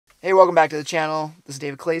Hey, welcome back to the channel. This is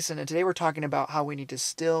David Clayson, and today we're talking about how we need to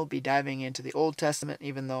still be diving into the Old Testament,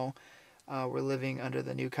 even though we're living under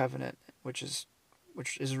the New Covenant, which is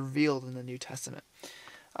revealed in the New Testament.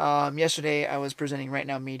 Yesterday, I was presenting Right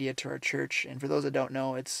Now Media to our church, and for those that don't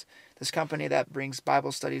know, it's this company that brings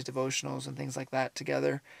Bible studies, devotionals, and things like that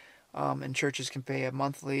together. And churches can pay a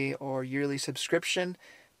monthly or yearly subscription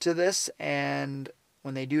to this, and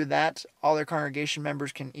when they do that, all their congregation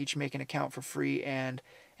members can each make an account for free and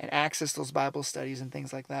access those Bible studies and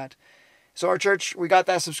things like that. So our church, we got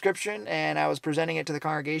that subscription, and I was presenting it to the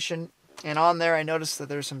congregation. And on there, I noticed that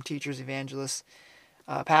there's some teachers, evangelists,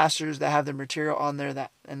 pastors that have their material on there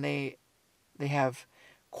and they have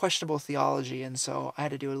questionable theology. And so I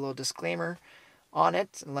had to do a little disclaimer on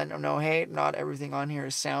it and let them know, hey, not everything on here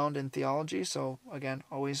is sound in theology. So again,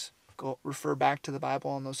 always go refer back to the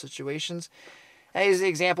Bible in those situations. And here's the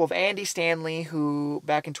example of Andy Stanley, who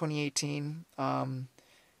back in 2018,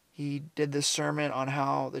 he did this sermon on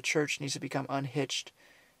how the church needs to become unhitched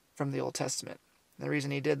from the Old Testament. And the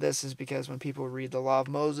reason he did this is because when people read the law of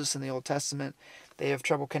Moses in the Old Testament, they have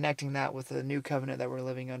trouble connecting that with the new covenant that we're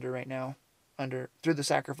living under right now, through the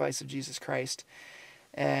sacrifice of Jesus Christ.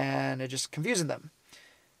 And it just confusing them.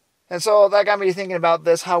 And so that got me to thinking about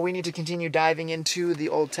this, how we need to continue diving into the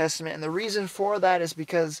Old Testament. And the reason for that is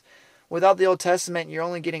because without the Old Testament, you're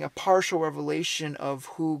only getting a partial revelation of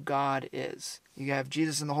who God is. You have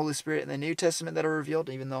Jesus and the Holy Spirit in the New Testament that are revealed,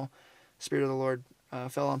 even though the Spirit of the Lord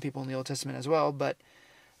fell on people in the Old Testament as well. But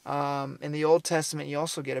in the Old Testament, you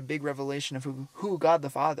also get a big revelation of who God the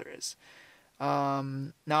Father is.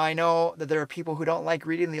 Now, I know that there are people who don't like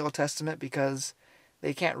reading the Old Testament because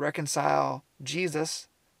they can't reconcile Jesus,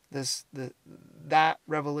 that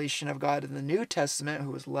revelation of God in the New Testament,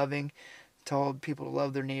 who was loving, told people to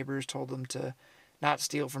love their neighbors, told them to not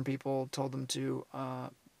steal from people, told them to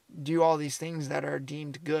do all these things that are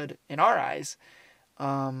deemed good in our eyes,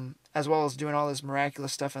 as well as doing all this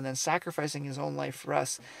miraculous stuff and then sacrificing his own life for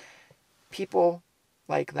us. People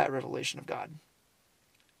like that revelation of God.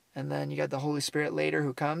 And then you got the Holy Spirit later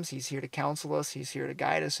who comes. He's here to counsel us. He's here to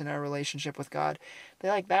guide us in our relationship with God. They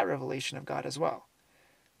like that revelation of God as well.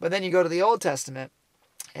 But then you go to the Old Testament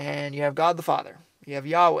and you have God the Father. You have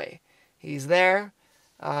Yahweh. He's there,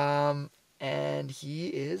 and he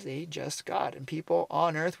is a just God. And people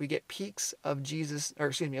on earth, we get peaks of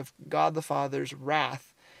of God the Father's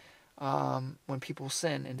wrath when people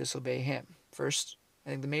sin and disobey him. First,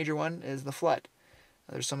 I think the major one is the flood.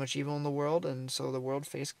 There's so much evil in the world, and so the world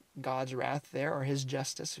faced God's wrath there, or his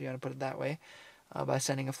justice, if you want to put it that way, by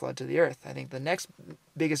sending a flood to the earth. I think the next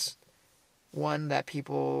biggest one that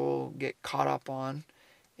people get caught up on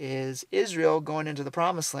is Israel going into the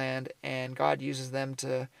Promised Land, and God uses them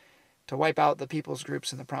to wipe out the people's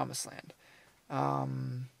groups in the Promised Land.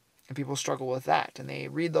 And people struggle with that, and they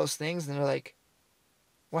read those things, and they're like,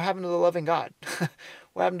 what happened to the loving God?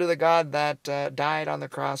 What happened to the God that died on the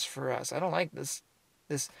cross for us? I don't like this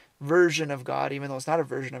version of God, even though it's not a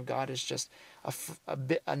version of God. It's just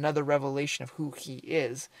another revelation of who he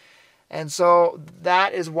is. And so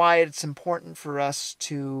that is why it's important for us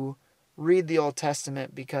to read the Old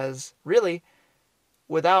Testament, because really,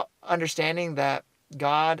 without understanding that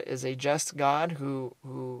God is a just God who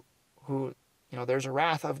there's a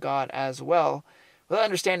wrath of God as well, without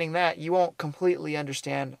understanding that, you won't completely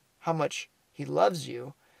understand how much he loves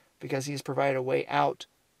you, because he's provided a way out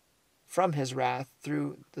from his wrath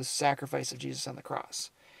through the sacrifice of Jesus on the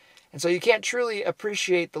cross. And so you can't truly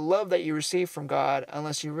appreciate the love that you receive from God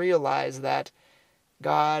unless you realize that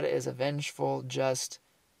God is a vengeful, just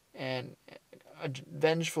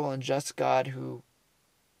God who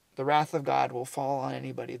the wrath of God will fall on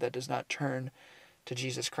anybody that does not turn to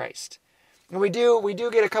Jesus Christ. And we do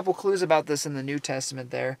get a couple clues about this in the New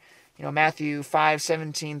Testament there. Matthew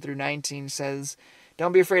 5:17 through 19 says,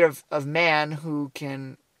 don't be afraid of man who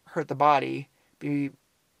can hurt the body. Be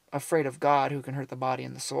afraid of God who can hurt the body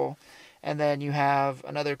and the soul. And then you have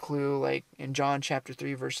another clue, like in John chapter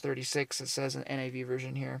 3, verse 36, it says in NIV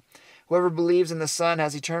version here, whoever believes in the Son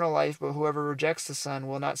has eternal life, but whoever rejects the Son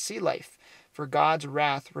will not see life, for God's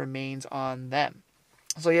wrath remains on them.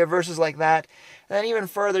 So you have verses like that. And then even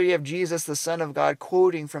further, you have Jesus, the Son of God,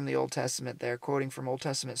 quoting from the Old Testament there, quoting from Old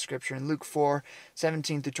Testament scripture. In Luke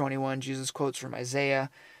 4:17 through 21, Jesus quotes from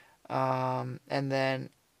Isaiah. And then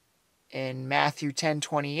in Matthew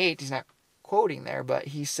 10:28, he's not quoting there, but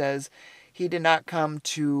he says, he did not come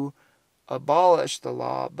to abolish the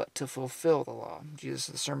law, but to fulfill the law. Jesus'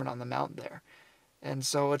 the Sermon on the Mount there. And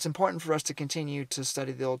so it's important for us to continue to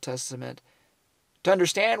study the Old Testament, to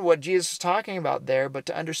understand what Jesus is talking about there, but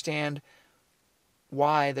to understand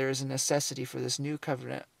why there is a necessity for this new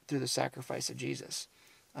covenant through the sacrifice of Jesus.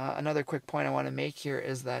 Another quick point I want to make here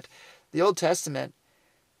is that the Old Testament,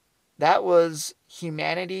 that was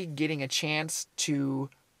humanity getting a chance to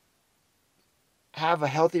have a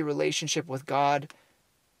healthy relationship with God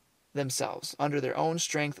themselves, under their own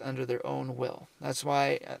strength, under their own will. That's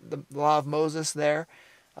why the law of Moses there,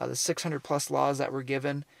 the 600 plus laws that were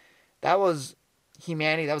given, that was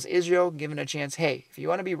humanity, that was Israel given a chance. Hey, if you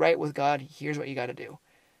want to be right with God, here's what you got to do.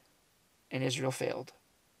 And Israel failed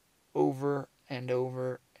over and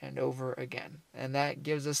over and over again. And that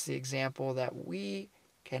gives us the example that we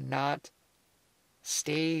cannot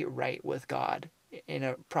stay right with God in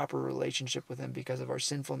a proper relationship with Him because of our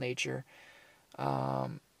sinful nature.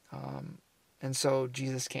 And so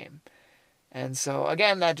Jesus came. And so,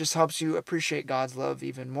 again, that just helps you appreciate God's love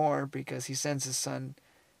even more, because He sends His Son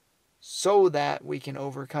so that we can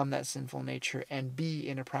overcome that sinful nature and be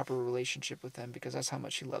in a proper relationship with Him, because that's how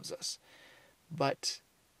much He loves us. But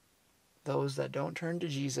those that don't turn to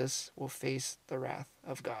Jesus will face the wrath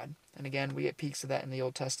of God. And again, we get peeks of that in the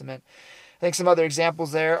Old Testament. I think some other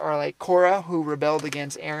examples there are like Korah, who rebelled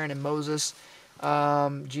against Aaron and Moses.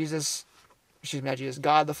 God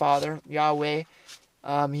the Father, Yahweh,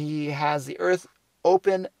 He has the earth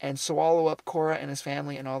open and swallow up Korah and his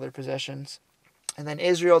family and all their possessions. And then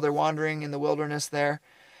Israel, they're wandering in the wilderness there,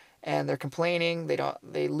 and they're complaining.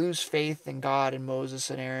 They lose faith in God and Moses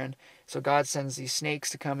and Aaron. So God sends these snakes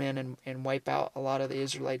to come in and wipe out a lot of the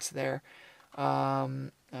Israelites there.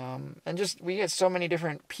 And just, we get so many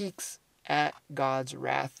different peeks at God's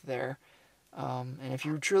wrath there. And if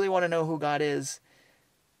you truly want to know who God is,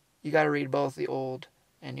 you got to read both the Old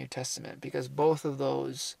and New Testament, because both of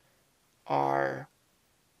those are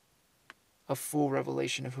a full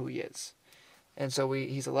revelation of who He is. And so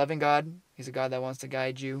He's a loving God. He's a God that wants to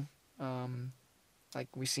guide you, like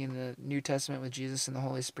we see in the New Testament with Jesus and the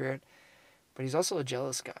Holy Spirit. But He's also a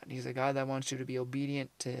jealous God. He's a God that wants you to be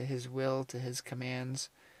obedient to His will, to His commands.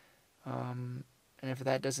 And if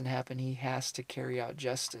that doesn't happen, He has to carry out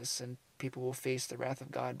justice, and people will face the wrath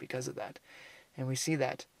of God because of that. And we see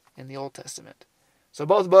that in the Old Testament. So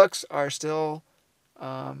both books are still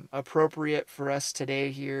appropriate for us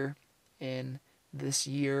today here in this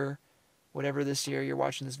year, whatever this year you're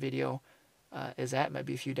watching this video is at. It might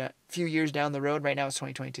be a few years down the road. Right now it's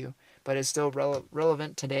 2022, but it's still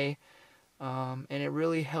relevant today. And it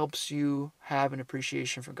really helps you have an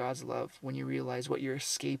appreciation for God's love when you realize what you're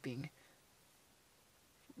escaping,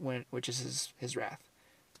 which is His wrath,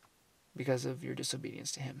 because of your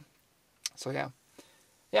disobedience to Him. So yeah,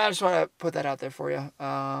 I just want to put that out there for you.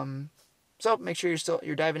 So make sure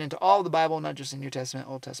you're diving into all of the Bible, not just the New Testament,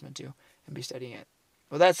 Old Testament too, and be studying it.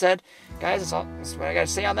 With that said, guys, that's what I got to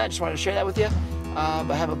say on that. Just wanted to share that with you.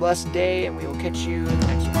 But have a blessed day, and we will catch you in the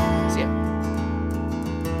next one.